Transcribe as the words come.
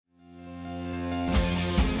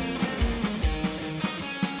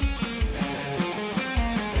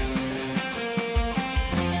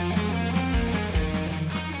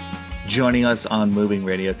Joining us on Moving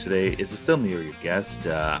Radio today is a familiar guest.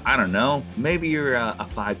 I don't know, maybe you're a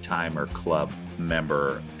five-timer club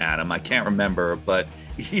member, Adam. I can't remember, but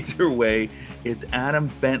either way, it's Adam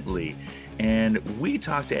Bentley. And we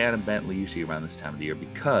talk to Adam Bentley usually around this time of the year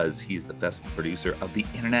because he's the festival producer of the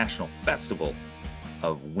International Festival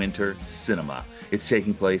of Winter Cinema. It's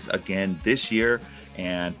taking place again this year,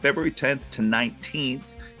 and February 10th to 19th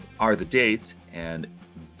are the dates. And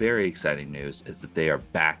very exciting news is that they are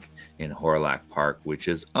back in Hawrelak Park, which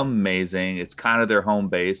is amazing. It's kind of their home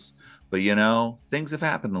base, but things have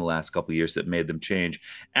happened in the last couple of years that made them change.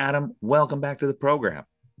 Adam, welcome back to the program.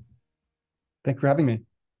 Thanks for having me.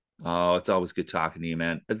 Oh, it's always good talking to you,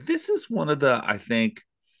 man. This is one of the, I think,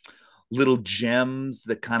 little gems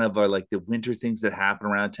that kind of are like the winter things that happen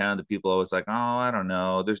around town that people always like, oh, I don't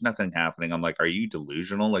know, there's nothing happening. I'm like, are you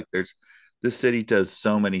delusional? Like, this city does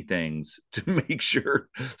so many things to make sure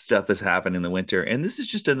stuff is happening in the winter. And this is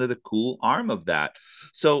just another cool arm of that.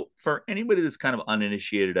 So for anybody that's kind of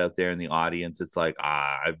uninitiated out there in the audience, it's like,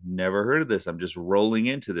 I've never heard of this. I'm just rolling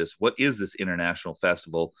into this. What is this International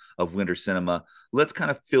Festival of Winter Cinema? Let's kind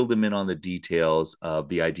of fill them in on the details of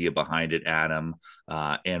the idea behind it, Adam,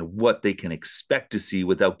 and what they can expect to see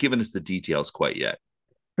without giving us the details quite yet.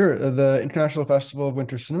 Sure. The International Festival of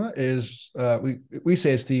Winter Cinema is we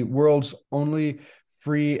say it's the world's only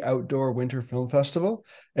free outdoor winter film festival.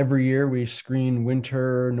 Every year we screen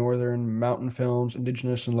winter, northern, mountain films,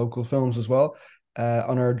 indigenous and local films as well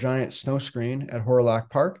on our giant snow screen at Hawrelak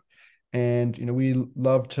Park. And we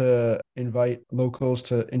love to invite locals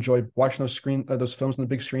to enjoy watching those films on the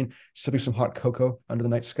big screen, sipping some hot cocoa under the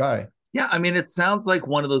night sky. Yeah, I mean, it sounds like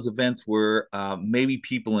one of those events where maybe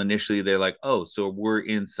people initially they're like, "Oh, so we're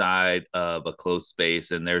inside of a closed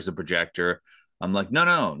space and there's a projector." I'm like, "No,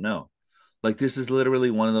 no, no! Like this is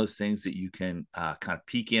literally one of those things that you can kind of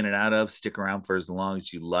peek in and out of, stick around for as long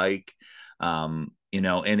as you like, and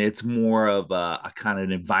it's more of a kind of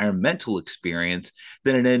an environmental experience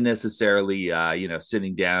than it is necessarily,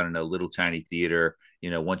 sitting down in a little tiny theater,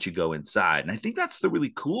 once you go inside. And I think that's the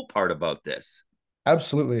really cool part about this.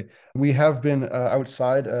 Absolutely. We have been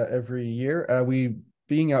outside every year. We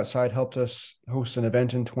being outside helped us host an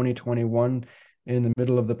event in 2021 in the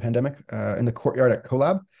middle of the pandemic in the courtyard at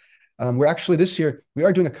CoLab. We're actually this year, we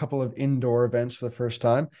are doing a couple of indoor events for the first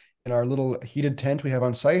time in our little heated tent we have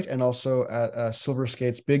on site and also at Silver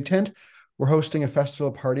Skates Big Tent. We're hosting a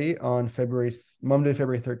festival party on Monday,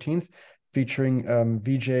 February 13th, featuring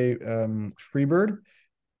VJ Freebird.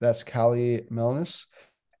 That's Callie Melnis.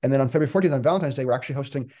 And then on February 14th, on Valentine's Day, we're actually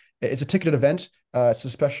hosting, it's a ticketed event. It's a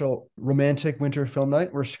special romantic winter film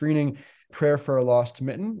night. We're screening Prayer for a Lost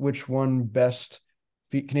Mitten, which won Best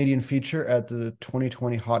Canadian Feature at the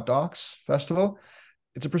 2020 Hot Docs Festival.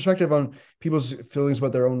 It's a perspective on people's feelings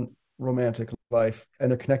about their own romantic life, and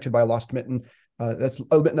they're connected by a lost mitten. That's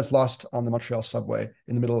a mitten that's lost on the Montreal subway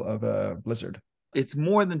in the middle of a blizzard. It's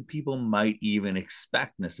more than people might even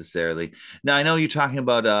expect necessarily. Now, I know you're talking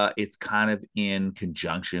about it's kind of in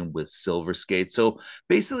conjunction with Silver Skate. So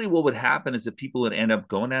basically, what would happen is that people would end up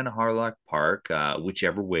going down to Hawrelak Park,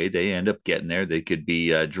 whichever way they end up getting there. They could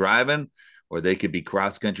be driving or they could be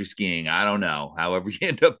cross country skiing. I don't know. However, you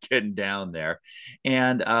end up getting down there.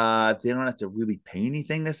 And they don't have to really pay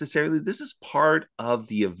anything necessarily. This is part of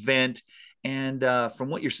the event. And from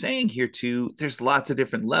what you're saying here, too, there's lots of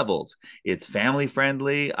different levels. It's family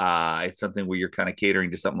friendly. It's something where you're kind of catering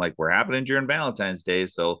to something like we're happening during Valentine's Day.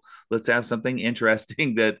 So let's have something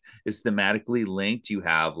interesting that is thematically linked. You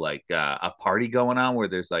have like a party going on where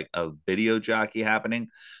there's like a video jockey happening.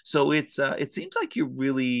 So it seems like you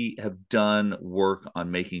really have done work on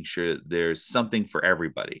making sure there's something for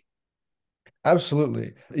everybody.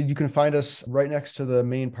 Absolutely. You can find us right next to the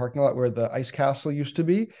main parking lot where the ice castle used to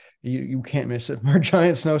be. You can't miss it from our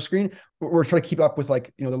giant snow screen. We're trying to keep up with the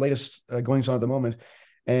latest goings on at the moment.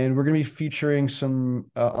 And we're going to be featuring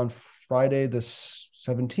some on Friday the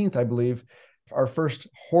 17th, I believe, our first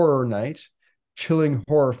horror night, chilling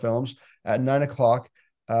horror films at 9 o'clock,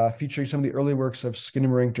 featuring some of the early works of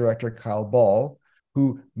Skinamarink director Kyle Ball,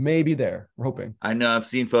 who may be there. We're hoping. I know I've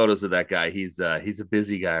seen photos of that guy. He's a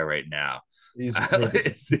busy guy right now. He's very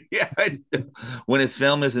busy. Yeah, when his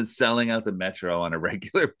film isn't selling out the metro on a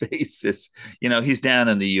regular basis, he's down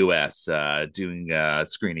in the U.S. Doing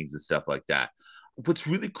screenings and stuff like that. What's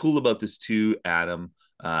really cool about this too, Adam,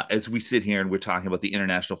 as we sit here and we're talking about the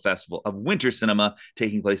International Festival of Winter Cinema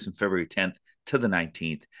taking place from February 10th to the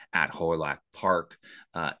 19th at Hawrelak Park,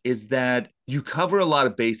 is that you cover a lot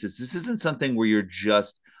of bases. This isn't something where you're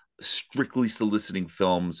just strictly soliciting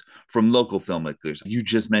films from local filmmakers. You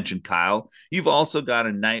just mentioned Kyle. You've also got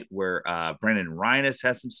a night where Brendan Reines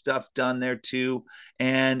has some stuff done there too.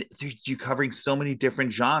 And you're covering so many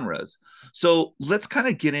different genres. So let's kind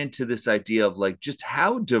of get into this idea of like just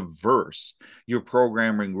how diverse your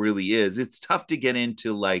programming really is. It's tough to get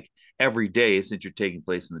into like every day since you're taking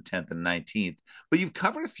place on the 10th and 19th, but you've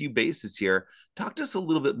covered a few bases here. Talk to us a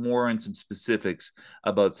little bit more on some specifics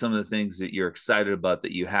about some of the things that you're excited about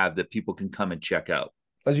that you have that people can come and check out.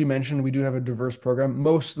 As you mentioned, we do have a diverse program.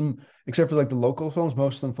 Most of them, except for like the local films,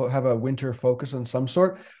 most of them have a winter focus on some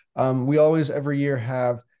sort. We always every year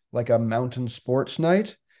have like a mountain sports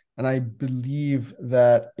night, and I believe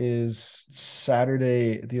that is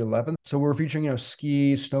Saturday the 11th. So we're featuring,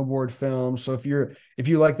 ski, snowboard films. So if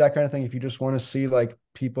you like that kind of thing, if you just want to see like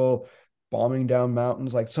people bombing down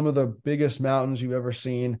mountains, like some of the biggest mountains you've ever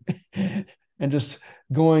seen, and just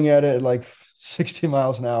going at it like 60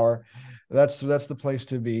 miles an hour, that's the place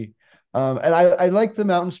to be. And I like the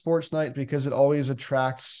mountain sports night because it always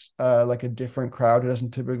attracts like a different crowd who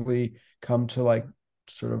doesn't typically come to like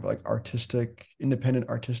sort of like independent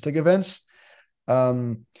artistic events.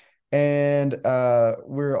 Um, and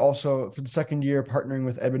we're also for the second year partnering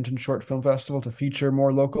with Edmonton Short Film Festival to feature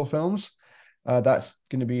more local films. That's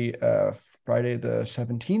going to be Friday the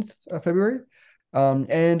 17th of February.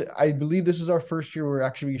 And I believe this is our first year we're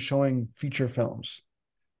actually showing feature films.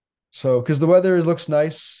 So, because the weather looks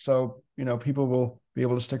nice, so people will be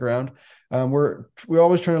able to stick around. We're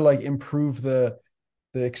always trying to like improve the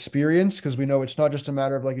experience because we know it's not just a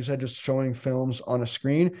matter of, like you said, just showing films on a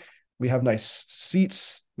screen. We have nice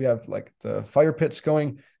seats. We have like the fire pits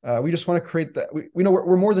going. We just want to create that. We know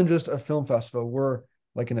we're more than just a film festival. We're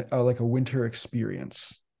like a winter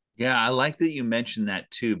experience. Yeah, I like that you mentioned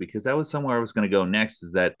that too, because that was somewhere I was going to go next.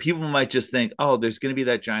 Is that people might just think, oh, there's going to be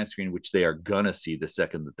that giant screen, which they are going to see the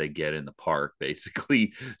second that they get in the park,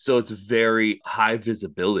 basically. So it's very high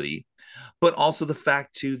visibility, but also the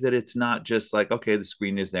fact too that it's not just like, okay, the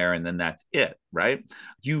screen is there and then that's it, right?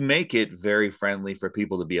 You make it very friendly for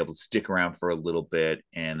people to be able to stick around for a little bit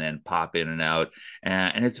and then pop in and out.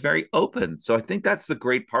 And it's very open. So I think that's the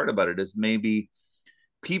great part about it is maybe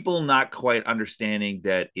people not quite understanding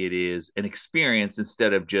that it is an experience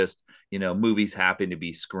instead of just movies happen to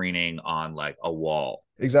be screening on like a wall.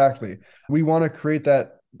 Exactly. We want to create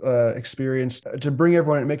that experience to bring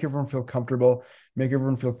everyone, make everyone feel comfortable, make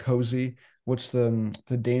everyone feel cozy. What's the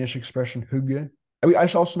Danish expression hygge? I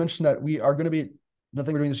should also mention that we are going to be,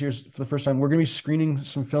 nothing we're doing this year is for the first time, we're going to be screening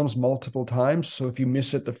some films multiple times. So if you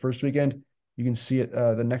miss it the first weekend, you can see it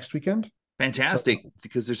the next weekend. Fantastic, So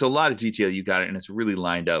because there's a lot of detail. You got it, and it's really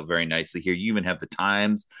lined out very nicely here. You even have the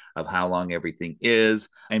times of how long everything is,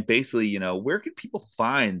 and basically, where can people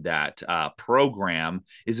find that program?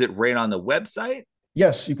 Is it right on the website?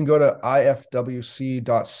 yes, you can go to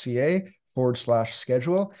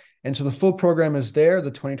ifwc.ca/schedule. And so the full program is there.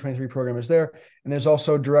 The 2023 program is there. And there's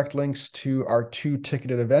also direct links to our 2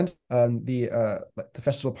 ticketed event, the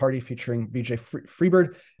festival party featuring BJ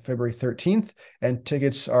Freebird, February 13th. And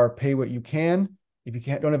tickets are pay what you can. If you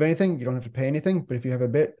don't have anything, you don't have to pay anything. But if you have a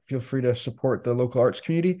bit, feel free to support the local arts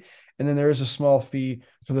community. And then there is a small fee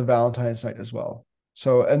for the Valentine's night as well.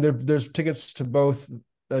 So, and there's tickets to both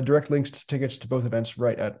direct links to tickets to both events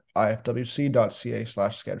right at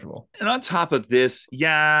ifwc.ca/schedule. And on top of this,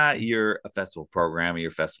 yeah, you're a festival programmer,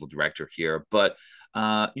 you're a festival director here, but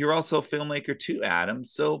you're also a filmmaker too, Adam.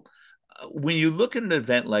 So when you look at an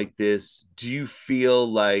event like this, do you feel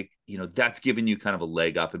like, that's giving you kind of a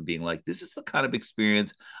leg up and being like, this is the kind of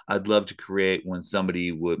experience I'd love to create when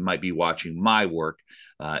somebody might be watching my work,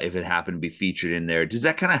 if it happened to be featured in there? Does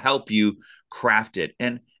that kind of help you craft it?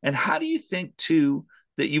 And how do you think too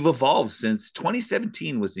that you've evolved since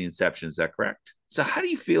 2017 was the inception? Is that correct? So how do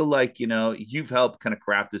you feel like, you've helped kind of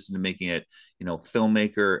craft this into making it,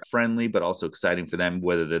 filmmaker friendly, but also exciting for them,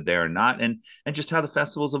 whether they're there or not, and just how the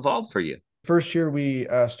festivals evolved for you? First year, we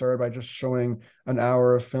started by just showing an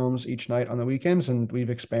hour of films each night on the weekends, and we've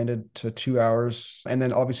expanded to 2 hours. And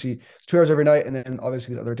then obviously 2 hours every night, and then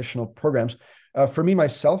obviously the other additional programs. For me,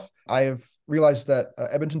 myself, I have realized that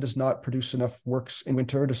Edmonton does not produce enough works in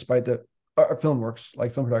winter, despite the film works,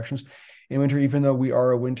 like film productions in winter, even though we are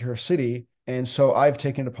a winter city. And so I've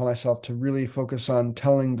taken it upon myself to really focus on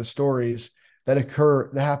telling the stories that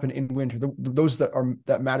happen in winter, those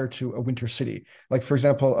that matter to a winter city. Like, for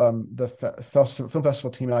example, the film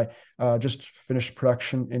festival team and I just finished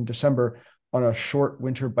production in December on a short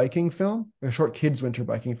kids winter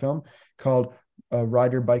biking film called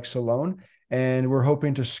Rider Bikes Alone. And we're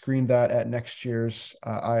hoping to screen that at next year's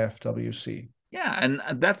IFWC. Yeah, and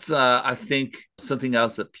that's I think something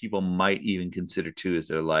else that people might even consider too is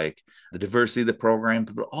they're like the diversity of the program,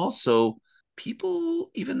 but also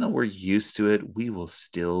people, even though we're used to it, we will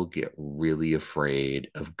still get really afraid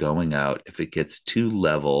of going out if it gets too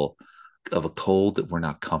level of a cold that we're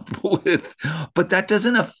not comfortable with. But that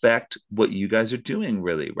doesn't affect what you guys are doing,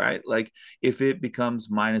 really, right? Like if it becomes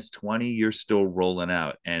 -20, you're still rolling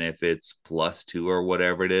out. And if it's +2 or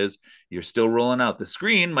whatever it is, you're still rolling out. The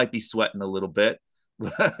screen might be sweating a little bit,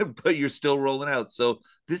 but you're still rolling out. So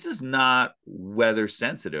this is not weather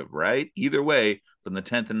sensitive, right? Either way, from the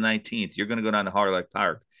 10th and 19th, you're going to go down to Hawrelak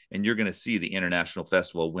Park and you're going to see the International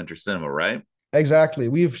Festival of Winter Cinema, right? Exactly.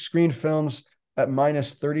 We've screened films at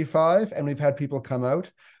 -35 and we've had people come out.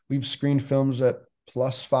 We've screened films at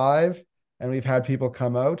 +5 and we've had people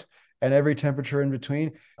come out, and every temperature in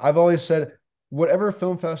between. I've always said, whatever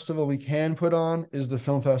film festival we can put on is the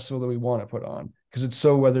film festival that we want to put on because it's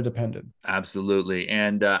so weather dependent. Absolutely,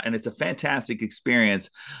 and it's a fantastic experience.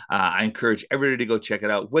 I encourage everybody to go check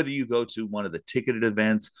it out, whether you go to one of the ticketed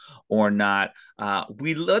events or not.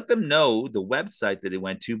 We let them know the website that they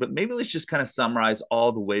went to, but maybe let's just kind of summarize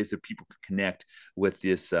all the ways that people can connect with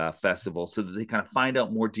this festival, so that they kind of find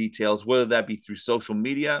out more details, whether that be through social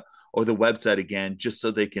media or the website again, just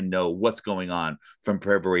so they can know what's going on from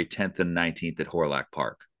February 10th and 19th at Hawrelak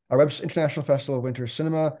Park. Our website, International Festival of Winter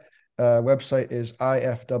Cinema, website is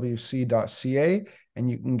ifwc.ca, and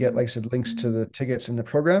you can get, like I said, links to the tickets in the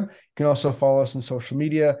program. You can also follow us on social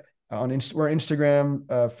media we're on Instagram,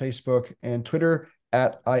 Facebook, and Twitter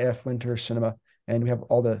at IF Winter Cinema, and we have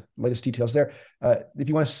all the latest details there. If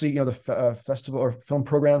you want to see, the festival or film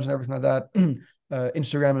programs and everything like that,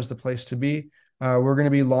 Instagram is the place to be. We're going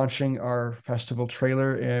to be launching our festival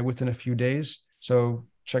trailer within a few days, so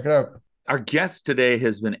check it out. Our guest today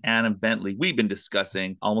has been Adam Bentley. We've been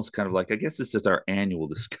discussing almost kind of like, I guess this is our annual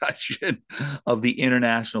discussion of the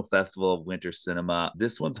International Festival of Winter Cinema.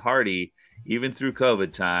 This one's hardy, even through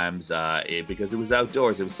COVID times, because it was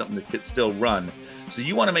outdoors. It was something that could still run. So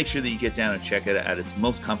you want to make sure that you get down and check it at its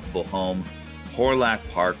most comfortable home, Hawrelak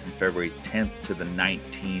Park, from February 10th to the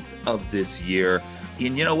 19th of this year.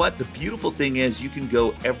 And you know what? The beautiful thing is you can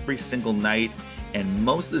go every single night, and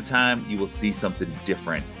most of the time you will see something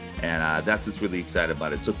different. And that's what's really exciting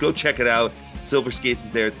about it. So go check it out. Silver Skates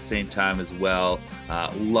is there at the same time as well.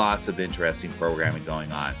 Lots of interesting programming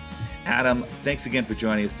going on. Adam, thanks again for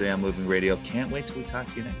joining us today on Moving Radio. Can't wait till we talk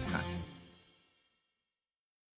to you next time.